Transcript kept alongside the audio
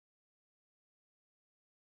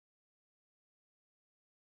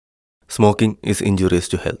Smoking is injurious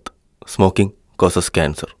to health. Smoking causes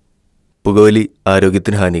cancer. പുകവലി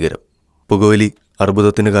ആരോഗ്യത്തിന് ഹാനികരം. പുകവലി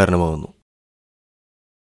അർബുദത്തിന് കാരണമാകുന്നു.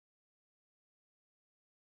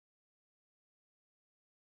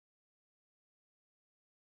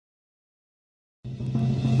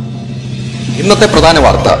 ഇന്നത്തെ പ്രധാന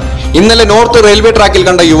വാർത്ത. ഇന്നലെ നോർത്ത് റെയിൽവേ ട്രാക്കിൽ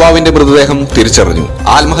കണ്ട യുവാവിന്റെ മൃതദേഹം തിരിച്ചറിഞ്ഞു.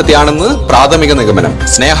 ആത്മഹത്യയാണെന്ന് പ്രാഥമിക നിഗമനം.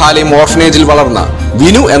 സ്നേഹാലയം ഓർഫനേജിൽ വളർന്ന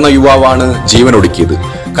വിനു എന്ന യുവാവാണ് ജീവനൊടുക്കിയത്.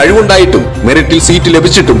 കഴിവുണ്ടായിട്ടും മെറിറ്റിൽ സീറ്റ്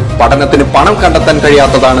ലഭിച്ചിട്ടും പഠനത്തിന് പണം കണ്ടെത്താൻ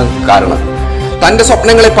കഴിയാത്തതാണ് കാരണം. തന്റെ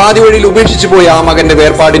സ്വപ്നങ്ങളെ പാതി വഴിയിൽ ഉപേക്ഷിച്ചു പോയ ആ മകന്റെ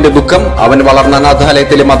വേർപാടിന്റെ ദുഃഖം അവൻ വളർന്ന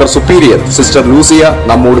അനാഥാലയത്തിലെ മദർ സുപ്പീരിയർ സിസ്റ്റർ ലൂസിയ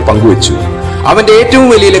നമ്മോട് പങ്കുവച്ചു. അവന്റെ ഏറ്റവും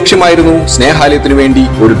വലിയ ലക്ഷ്യമായിരുന്നു സ്നേഹാലയത്തിനു വേണ്ടി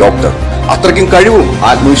ഒരു ഡോക്ടർ. അത്രയ്ക്കും കഴിവും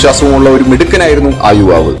ആത്മവിശ്വാസവും ഉള്ള ഒരു മിടുക്കനായിരുന്നു ആ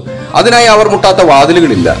യുവാവ്. അതിനായി അവർ മുട്ടാത്ത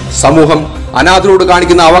വാതിലുകളില്ല. സമൂഹം അനാഥരോട്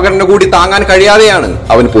കാണിക്കുന്ന അവഗണന കൂടി താങ്ങാൻ കഴിയാതെയാണ്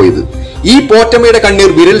അവൻ പോയത്. ഈ പോറ്റമ്മയുടെ കണ്ണീർ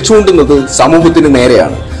വിരൽ ചൂണ്ടുന്നത് സമൂഹത്തിന്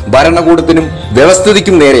നേരെയാണ്, ഭരണകൂടത്തിനും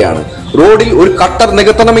വ്യവസ്ഥിതിക്കും നേരെയാണ്. റോഡിൽ ഒരു കട്ടർ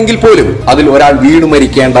നികത്തണമെങ്കിൽ പോലും അതിൽ ഒരാൾ വീണു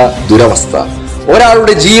മരിക്കേണ്ട ദുരവസ്ഥ.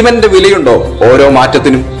 ഒരാളുടെ ജീവന്റെ വിലയുണ്ടോ ഓരോ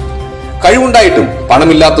മാറ്റത്തിനും? കഴിവുണ്ടായിട്ടും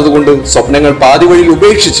പണമില്ലാത്തതുകൊണ്ട് സ്വപ്നങ്ങൾ പാതി വഴിയിൽ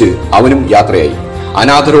ഉപേക്ഷിച്ച് അവനും യാത്രയായി.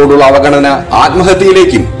 അനാഥരോടുള്ള അവഗണന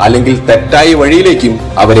ആത്മഹത്യയിലേക്കും അല്ലെങ്കിൽ തെറ്റായ വഴിയിലേക്കും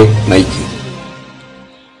അവരെ നയിക്കും.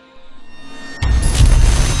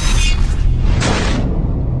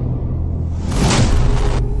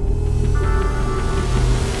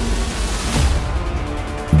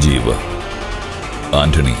 ജീവ,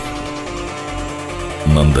 ആന്റണി,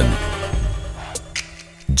 നന്ദൻ,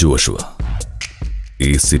 ജോഷുവ.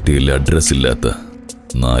 ഈ സിറ്റിയിൽ അഡ്രസ് ഇല്ലാത്ത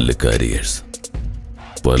 4 കാരിയേഴ്സ്.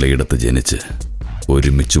 പലയിടത്ത് ജനിച്ച്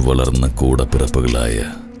ഒരുമിച്ച് വളർന്ന കൂടപ്പിറപ്പുകളായ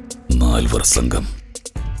 4 സംഘം.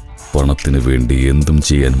 പണത്തിനു വേണ്ടി എന്തും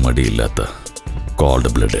ചെയ്യാൻ മടിയില്ലാത്ത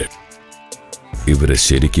കോൾഡ് ബ്ലഡഡ്. ഇവരെ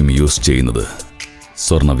ശരിക്കും യൂസ് ചെയ്യുന്നത്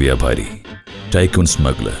സ്വർണ്ണ വ്യാപാരി, ടൈക്കൂൺ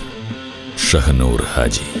സ്മഗ്ലർ ഷഹനൂർ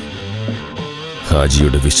ഹാജി.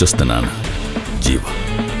 ഹാജിയുടെ വിശ്വസ്തനാണ് ജീവ.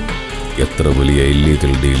 എത്ര വലിയ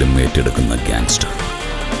ഇല്ലീഗൽ ഡീലും ഏറ്റെടുക്കുന്ന ഗാങ്സ്റ്റർ.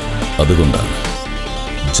 അതുകൊണ്ടാണ്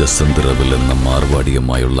ജസന്ത് റവൽ എന്ന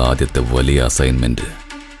മാർവാടിയുമായുള്ള ആദ്യത്തെ വലിയ അസൈൻമെന്റ്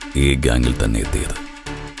ഈ ഗാങ്ങിൽ തന്നെ എത്തിയത്.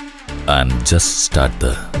 And just start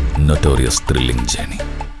the notorious thrilling journey.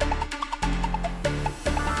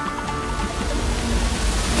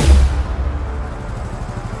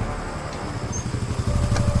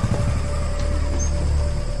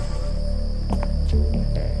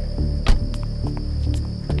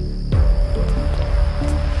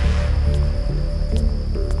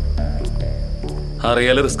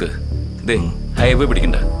 അറിയാലോ റിസ്ക്. ദേ ഹൈവേ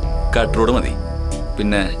പിടിക്കണ്ട, കട്ട് റോഡ് മതി.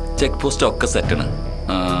 പിന്നെ ചെക്ക് പോസ്റ്റ് ഒക്കെ സെറ്റാണ്.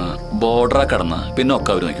 ബോർഡറാ കടന്ന പിന്നെ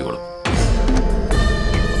ഒക്കെ അവർ നോക്കിക്കോളും.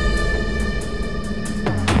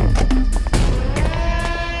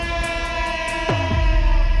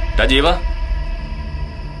 ജീവ,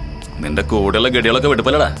 നിന്റെ കൂടെയുള്ള ഗഡികളൊക്കെ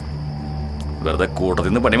വെടുപ്പല്ലടാ. വെറുതെ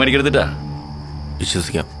കൂട്ടത്തിൽ നിന്ന് പണി മേടിക്കരുതിട്ടാ.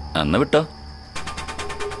 വിശ്വസിക്കാം. അന്ന് വിട്ടോ.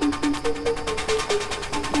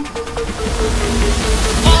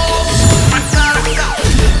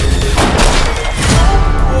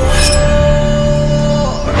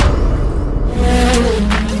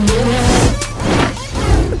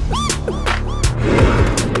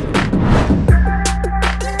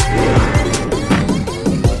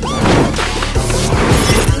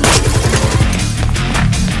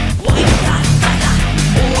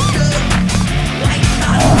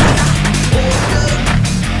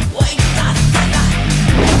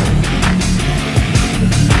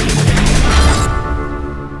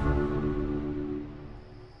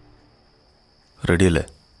 റെഡിയല്ലേ?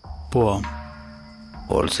 പോവാം.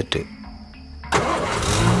 All set.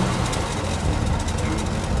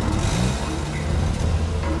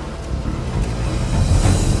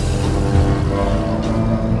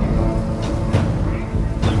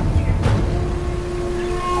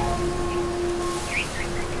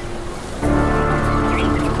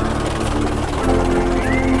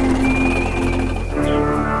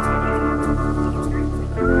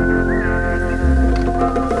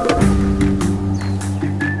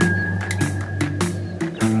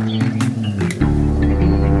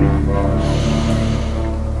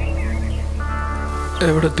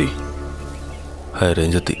 എവിടെത്തി? ഹൈ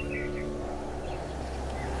റേഞ്ചെത്തി.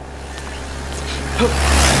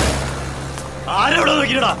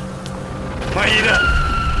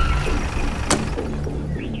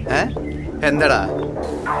 എന്താടാ,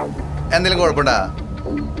 എന്തെങ്കിലും കുഴപ്പമുണ്ടാ?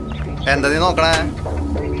 എന്താ നീ നോക്കണേ?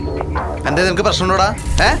 എന്താ നിനക്ക് പ്രശ്നമുണ്ടോടാ?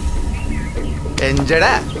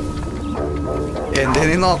 എഞ്ചടാ, എന്താ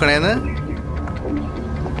നീ നോക്കണേന്ന്?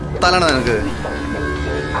 തലണ നിനക്ക്?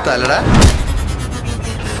 തലടാ.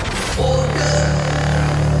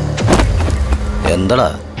 എന്താടാ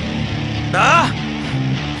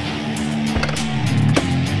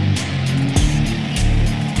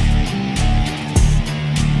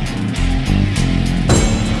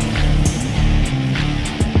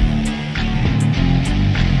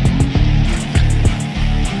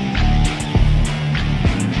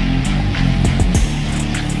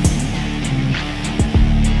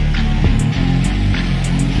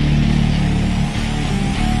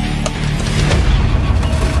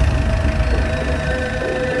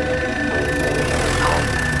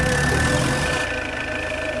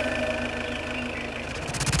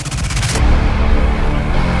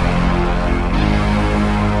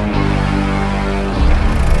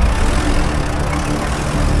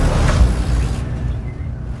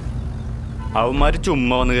അവന്മാര്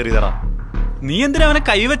ചുമ്മാ വന്ന് കയറിയതറാ. നീ എന്തിനാ അവനെ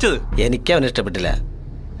കൈവച്ചത്? എനിക്ക് അവനെ ഇഷ്ടപ്പെട്ടില്ല.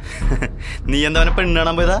 നീ എന്താ അവനെ പെണ്ണ്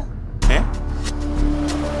കാണാൻ പോയതാ?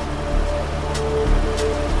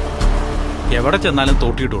 എവിടെ ചെന്നാലും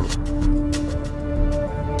തോട്ടിയിട്ടോളൂ.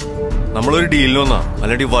 നമ്മളൊരു ഡീലിന് വന്നാ,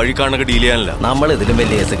 അല്ലാണ്ട് വഴി കാണൊക്കെ ഡീൽ ചെയ്യാനല്ല. നമ്മൾ ഇതിലും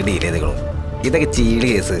വലിയ കേസൊക്കെ ഡീൽ ചെയ്തേക്കണം. ഇതൊക്കെ ചീള്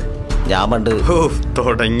കേസ്. ഞാൻ പണ്ട്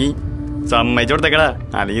തുടങ്ങി സമ്മതിച്ചു കൊടുത്തേക്കടാ,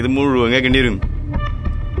 അല്ലെങ്കിൽ ഇത് മുഴുവൻ കേൾക്കേണ്ടി വരും.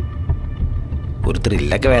 ഒരു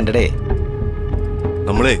ത്രില്ലൊക്കെ വേണ്ടടേ.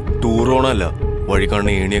 നമ്മളെ ടൂർ ഓണല്ല, വഴി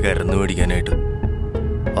കാണുന്ന ഏണിയൊക്കെ ഇറന്ന് മേടിക്കാനായിട്ട്.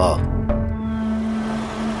 ആ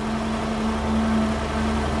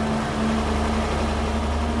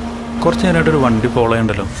കുറച്ച് നേരമായിട്ടൊരു വണ്ടി ഫോളോ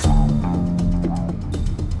ചെയ്യണ്ടല്ലോ.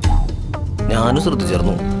 ഞാനും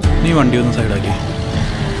ശ്രദ്ധിച്ചിരുന്നു. നീ വണ്ടി ഒന്ന് സൈഡാക്കി.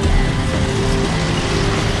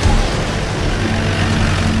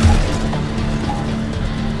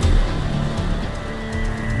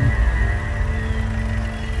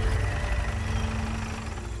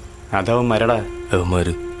 അതവന്മാരടാ.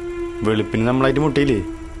 അവന്മാര് വെളുപ്പിന് നമ്മളായിട്ട് മുട്ടിയില്ലേ?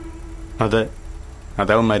 അതെ,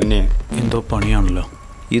 അതവന്മാരിനെ. എന്തോ പണിയാണല്ലോ.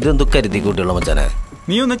 ഇതെന്തോ കരുതി കൂട്ടിയുള്ള മച്ചാനെ.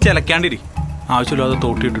 നീ ഒന്ന് ചിലക്കാണ്ടിരി, ആവശ്യമില്ലാതെ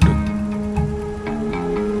തോട്ടിയിട്ടിട്ട്.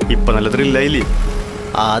 ഇപ്പൊ നല്ല ത്രില്ലായില്ലേ?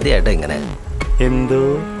 ആദ്യമായിട്ട് എങ്ങനെ? എന്തോ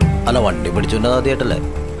അല്ല, വണ്ടി പിടിച്ചോണ്ട് ആദ്യമായിട്ടല്ലേ?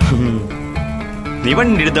 നീ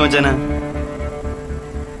വണ്ടി എടുത്ത മച്ചാനാ?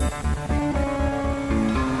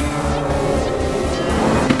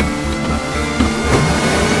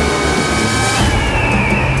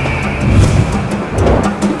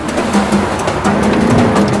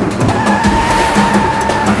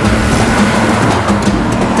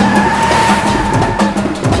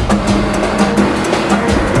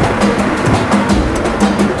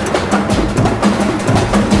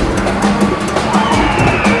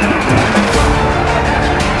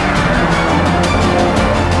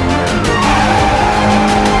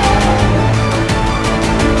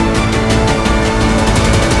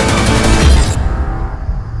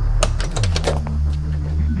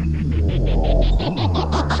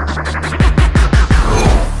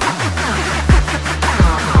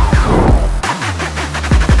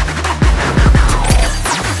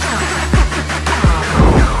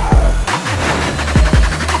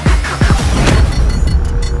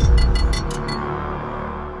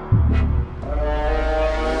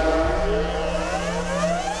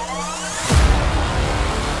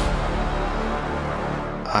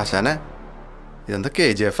 ആശാനെ, ഇതെന്താ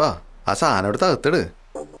KGF? ആ സാധനം എടുത്ത് അകത്തിട്.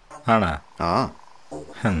 ആണാ? ആ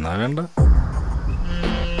എന്നാ വേണ്ട.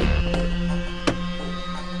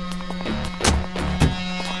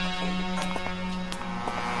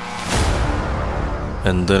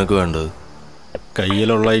 എന്താ എനിക്ക് വേണ്ടത്?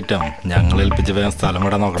 കയ്യിലുള്ള ഐറ്റം ഞങ്ങൾ ഏൽപ്പിച്ച് വേഗം സ്ഥലം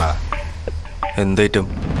വിടാൻ നോക്കടാ. എന്തൈറ്റം?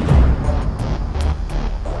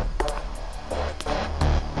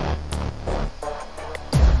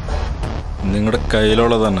 നിങ്ങളുടെ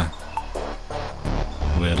കയ്യിലുള്ളത് തന്നെ.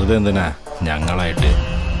 വെറുതെ എന്തിനാ ഞങ്ങളായിട്ട്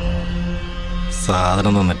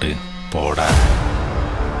സാധനം തന്നിട്ട് പോടാ.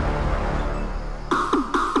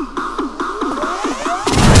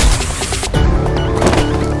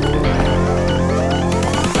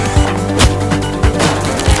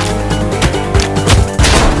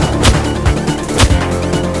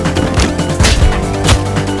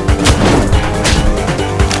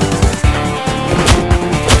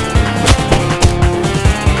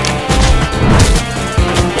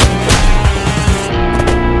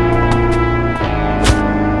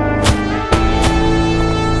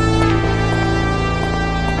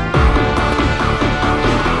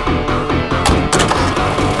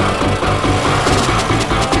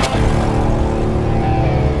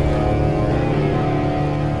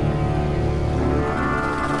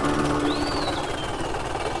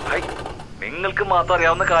 മാത്രം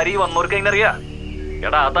അറിയാവുന്ന കാര്യം വന്നവർക്ക് അതിനറിയാ.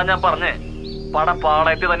 എടാ, അതാ ഞാൻ പറഞ്ഞേ, പടം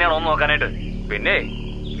പാളയത്തിൽ തന്നെയാണോ നോക്കാനായിട്ട്. പിന്നെ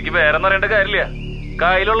എനിക്ക് വേറെ ഒന്നും അറിയേണ്ട കാര്യമില്ല.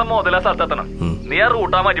 കയ്യിലുള്ള മുതലാ സ്ഥലത്തെത്തണം. നീ ആ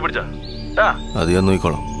റൂട്ടാ മാറ്റി പിടിച്ച. അത് ഞാൻ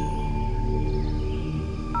നോക്കിക്കോളാം.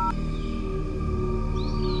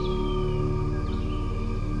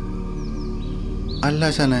 അല്ല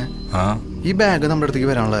ആശാനെ, ഈ ബാഗ് നമ്മുടെ അടുത്തേക്ക്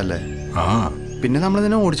വരാനുള്ളതല്ലേ? പിന്നെ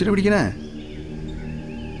നമ്മളിതിനെ ഓടിച്ചിട്ട് പിടിക്കണേ.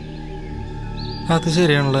 അത്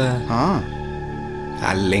ശരിയാണല്ലേ.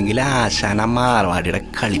 അല്ലെങ്കിൽ ആശാന മാർവാടിയുടെ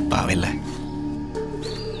കളിപ്പാവല്ലേ?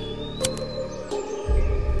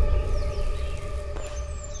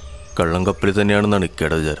 കള്ളം കപ്പലിൽ തന്നെയാണെന്നാണ്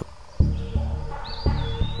ഇക്കയുടെ വിചാരം.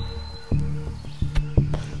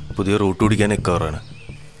 പുതിയ റൂട്ട് പിടിക്കാൻ എക്കാറാണ്.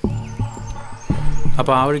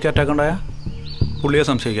 അപ്പോൾ ആ വഴിക്ക് അറ്റാക്ക് ഉണ്ടായ പുള്ളിയെ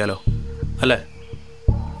സംശയിക്കാലോ അല്ലേ?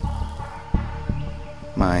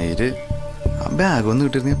 മയിര് ആ ബാഗ് ഒന്ന്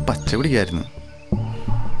കിട്ടിയിരുന്നെങ്കിൽ പച്ച പിടിക്കായിരുന്നു.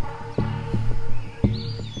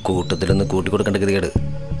 കൂട്ടത്തിലൊന്ന് കൂട്ടിക്കൊടുക്കേണ്ട ഗതികേട്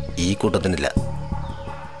ഈ കൂട്ടത്തിനില്ല.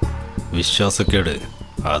 വിശ്വാസക്കേട്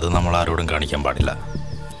അത് നമ്മൾ ആരോടും കാണിക്കാൻ പാടില്ല.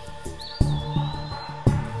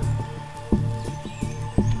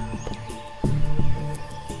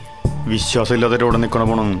 വിശ്വാസമില്ലാത്തവരോടെ നിൽക്കണ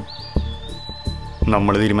പോണം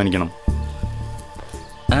നമ്മൾ തീരുമാനിക്കണം.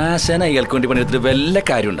 ആശാന അയാൾക്ക് വേണ്ടി പണിയെടുത്തിട്ട് വല്ല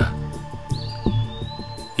കാര്യമുണ്ടോ?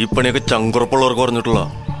 ഈ പണിയൊക്കെ ചങ്കുറപ്പുള്ളവർക്ക് പറഞ്ഞിട്ടുള്ള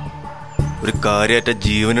ഒരു കാര്യമായിട്ട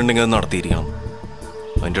ജീവനുണ്ടെങ്കിൽ അത് നടത്തിയിരിക്കണം.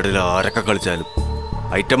 അതിൻ്റെ ഇടയിൽ ആരൊക്കെ കളിച്ചാലും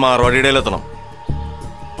ഐറ്റം മാർവാടിയുടെ എത്തണം.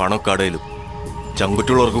 പണക്കാടയിലും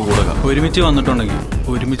ചങ്കുറ്റുള്ളവർക്ക് കൂടെ ഒരുമിച്ച് വന്നിട്ടുണ്ടെങ്കിൽ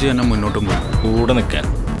ഒരുമിച്ച് തന്നെ മുന്നോട്ടും പോകും. കൂടെ നിൽക്കാൻ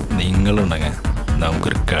നിങ്ങളുണ്ടെങ്കിൽ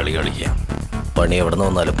നമുക്കൊരു കളി കളിക്കാം. പണി എവിടെ നിന്ന്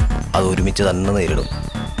വന്നാലും അത് ഒരുമിച്ച് തന്നെ നേരിടും.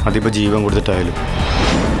 അതിപ്പോൾ ജീവൻ കൊടുത്തിട്ടായാലും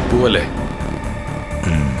പോവല്ലേ?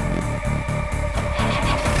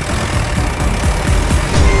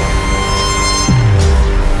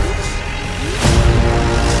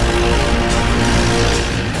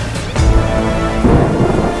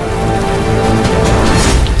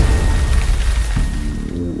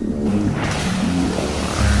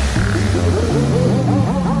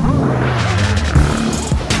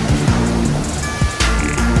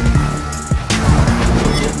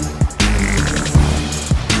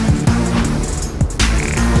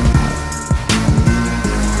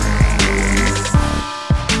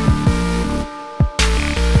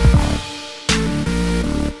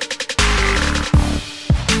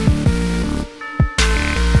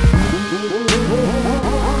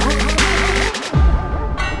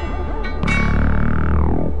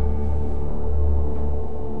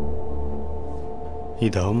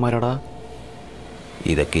 ഇതാവന്മാരാടാ.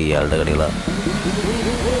 ഇതൊക്കെ ഇയാളുടെ കളികളാ.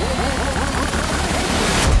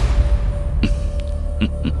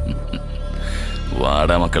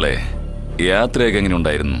 വാടാ മക്കളെ, യാത്രയൊക്കെ എങ്ങനെ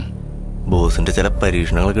ഉണ്ടായിരുന്നു? ബോസിന്റെ ചില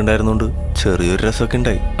പരീക്ഷണങ്ങളൊക്കെ ഉണ്ടായിരുന്നോണ്ട് ചെറിയൊരു രസമൊക്കെ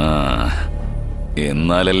ഉണ്ടായി.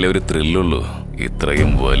 എന്നാലല്ലേ ഒരു ത്രില്ലുള്ളൂ.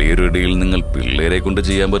 ഇത്രയും വലിയൊരു ഡീൽ നിങ്ങൾ പിള്ളേരെ കൊണ്ട്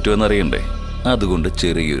ചെയ്യാൻ പറ്റുമെന്ന് അറിയണ്ടേ? അതുകൊണ്ട്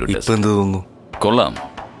ചെറിയൊരു എന്ത് തോന്നുന്നു? കൊള്ളാം.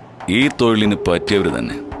 ഈ തൊഴിലിന് പറ്റിയവർ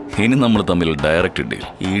തന്നെ. ഇനി നമ്മൾ തമ്മിൽ ഡയറക്റ്റ് ഡീൽ.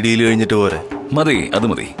 ഈ ഡീൽ കഴിഞ്ഞിട്ട് പോരെ? മതി, അത്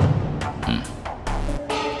മതി.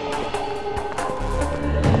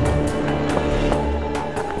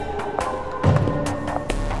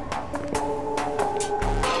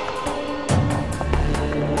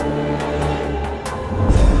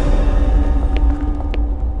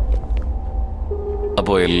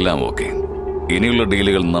 അപ്പോൾ എല്ലാം ഓക്കെ. ഇനിയുള്ള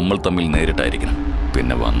ഡീലുകൾ നമ്മൾ തമ്മിൽ നേരിട്ടായിരിക്കണം.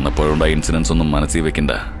 പിന്നെ വന്നപ്പോഴുണ്ടായ ഇൻസിഡൻസ് ഒന്നും മനസ്സിൽ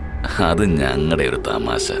വെക്കണ്ട. അത് ഞങ്ങളുടെ ഒരു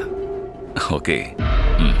തമാശ. ഓക്കെ?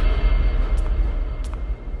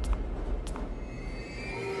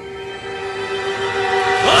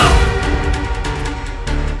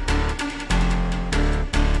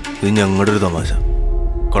 ഇത് ഞങ്ങളുടെ ഒരു തമാശ.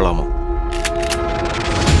 കൊള്ളാമോ?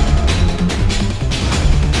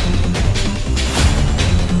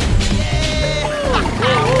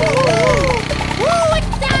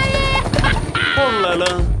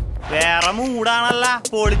 വേറെ മൂടാണല്ല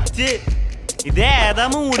പൊളിച്ച്. ഇതേതാ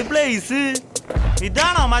മൂഡ് പ്ലേസ്?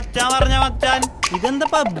 ഇതാണോ മച്ചാൻ പറഞ്ഞ മച്ചാൻ? ഇതെന്താ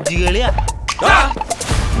പബ്ജി കളിയാ?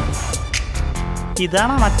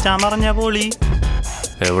 ഇതാണോ മച്ചാൻ പറഞ്ഞ പൊളി?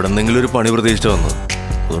 എവിടെന്നെങ്കിലും ഒരു പണി പ്രതീക്ഷിച്ച വന്നു.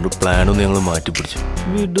 അതുകൊണ്ട് പ്ലാനൊന്നും ഞങ്ങൾ മാറ്റി പിടിച്ചു.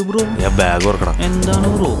 വിട് ബ്രോ. ഞാൻ ബാഗ് ഓർക്കണം. എന്താണ്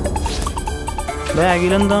ബ്രോ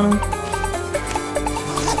ബാഗിലെന്താണ്?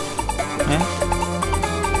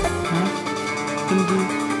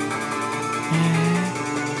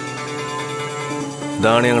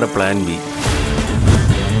 ഇതാണ് ഞങ്ങളുടെ പ്ലാൻ ബി.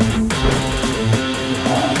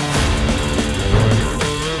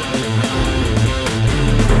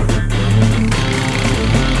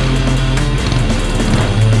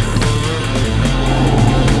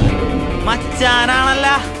 മച്ചാനാണല്ല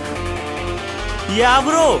yeah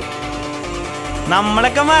bro.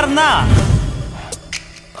 നമ്മളൊക്കെ മറന്നാ?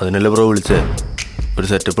 അതിനല്ലേ ബ്രോ വിളിച്ചേ. ഒരു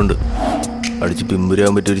സെറ്റപ്പ് ഉണ്ട്. അടിച്ച്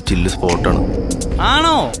പിമ്പുരാൻ പറ്റിയ ഒരു ചില്ല് സ്പോട്ടാണ്.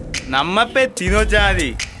 ആണോ? നമ്മപ്പ എത്തിന്ന് വെച്ചാ മതി.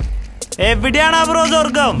 എവിടെയാണ് ബ്രോ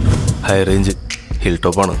സ്വർഗം? ഹൈ റേഞ്ച് ഹിൽ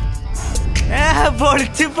ടോപ്പാണ്.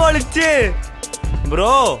 പൊളിച്ച് പൊളിച്ച്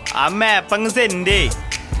ബ്രോ. ആ മാപ്പങ്ങ് സെൻഡ്.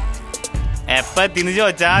 എപ്പ എത്തിന്ന്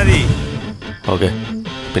ചോദിച്ചാ മതി. ഓക്കെ.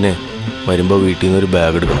 പിന്നെ വരുമ്പോ വീട്ടിൽ നിന്ന് ഒരു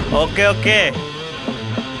ബാഗ് എടുക്കണം. Okay okay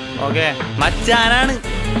okay. മച്ചാനാണ്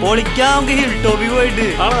പൊളിക്കാൻ നമുക്ക് ഹിൽ ടോപ്പിൽ പോയിട്ട്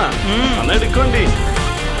എടുക്കണ്ടേ.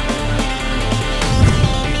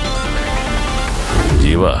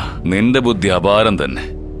 ജീവ, നിന്റെ ബുദ്ധി അപാരം തന്നെ.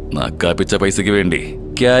 നക്കാപ്പിച്ച പൈസക്ക് വേണ്ടി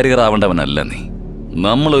ക്യാരിയർ ആവേണ്ടവനല്ല നീ.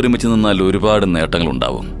 നമ്മൾ ഒരുമിച്ച് നിന്നാൽ ഒരുപാട് നേട്ടങ്ങൾ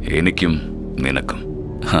ഉണ്ടാവും, എനിക്കും നിനക്കും.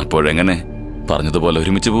 അപ്പോഴെങ്ങനെ പറഞ്ഞതുപോലെ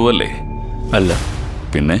ഒരുമിച്ച് പോവല്ലേ? അല്ല.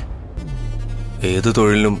 പിന്നെ ഏത്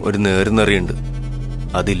തൊഴിലിനും ഒരു നേർന്നറിയുണ്ട്.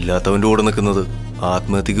 അതില്ലാത്തവൻ്റെ കൂടെ നിൽക്കുന്നത്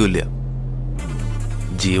ആത്മഹത്യക്കുമില്ല.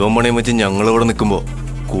 ജീവൻ പണയം വെച്ച് ഞങ്ങളിവിടെ നിൽക്കുമ്പോൾ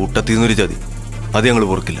കൂട്ടത്തിൽ നിന്നൊരു ചതി, അത് ഞങ്ങൾ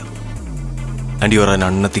പൊറുക്കില്ല. And you are an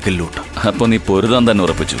unethical ലൂട്ട. അപ്പൊ നീ പൊരുതാൻ തന്നെ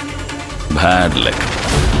ഉറപ്പിച്ചു. Bad luck.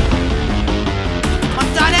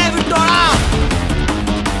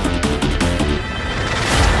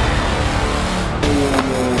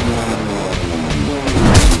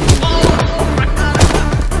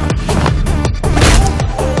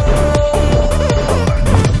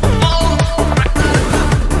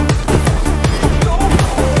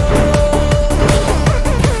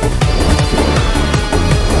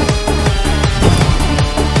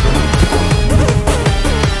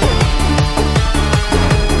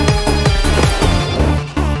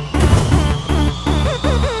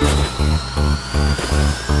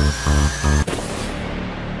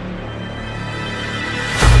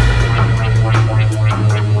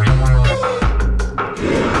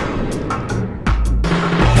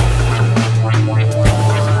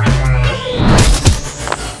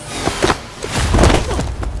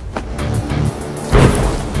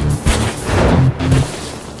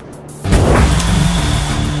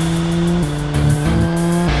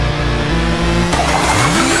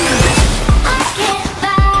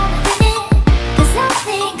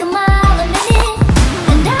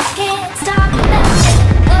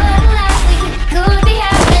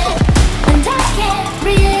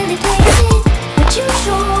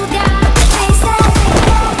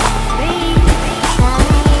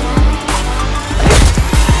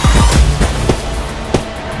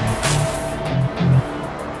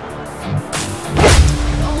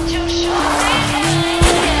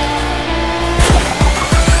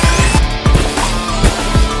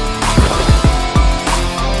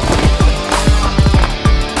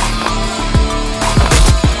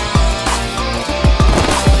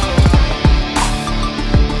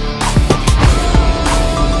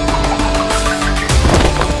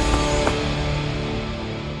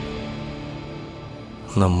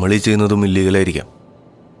 നമ്മളീ ചെയ്യുന്നതും ഇല്ലീഗലായിരിക്കാം,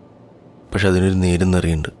 പക്ഷെ അതിനൊരു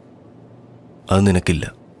നേരുന്നറിയുണ്ട്. അത് നിനക്കില്ല.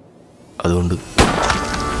 അതുകൊണ്ട്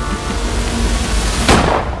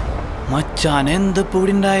മച്ചാൻ എന്തപ്പോ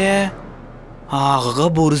ഇവിടെ ഉണ്ടായേ? ആകെ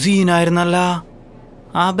ബോർ സീനായിരുന്നല്ല.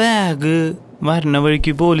 ആ ബാഗ് വരണ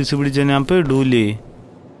വഴിക്ക് പോലീസ് പിടിച്ച ഞാൻ പെടൂലേ?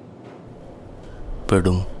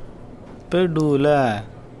 പെടൂലേ?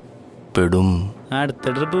 പെടും. അടുത്ത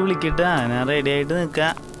ട്രിപ്പ് വിളിക്കട്ടാ, ഞാൻ റെഡി ആയിട്ട്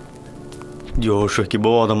നിൽക്കാം. ജോഷയ്ക്ക്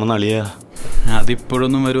ബോധം വന്നളിയ.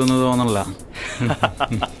 അതിപ്പോഴൊന്നും വരുമെന്ന് തോന്നല്ല.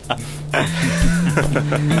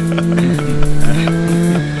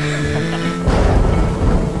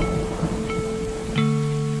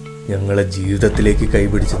 ഞങ്ങളെ ജീവിതത്തിലേക്ക്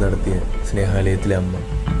കൈപിടിച്ച് നടത്തിയ സ്നേഹാലയത്തിലെ അമ്മ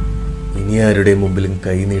ഇനി ആരുടെ മുമ്പിലും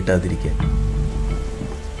കൈ നീട്ടാതിരിക്കാൻ,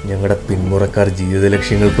 ഞങ്ങളുടെ പിന്മുറക്കാർ ജീവിത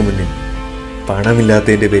ലക്ഷ്യങ്ങൾക്ക് മുന്നിൽ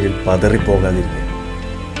പണമില്ലാത്തതിൻ്റെ പേരിൽ പതറിപ്പോകാതിരിക്കാൻ,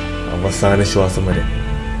 അവസാന ശ്വാസം വരെ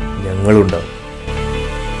ഞങ്ങളുണ്ടാവും.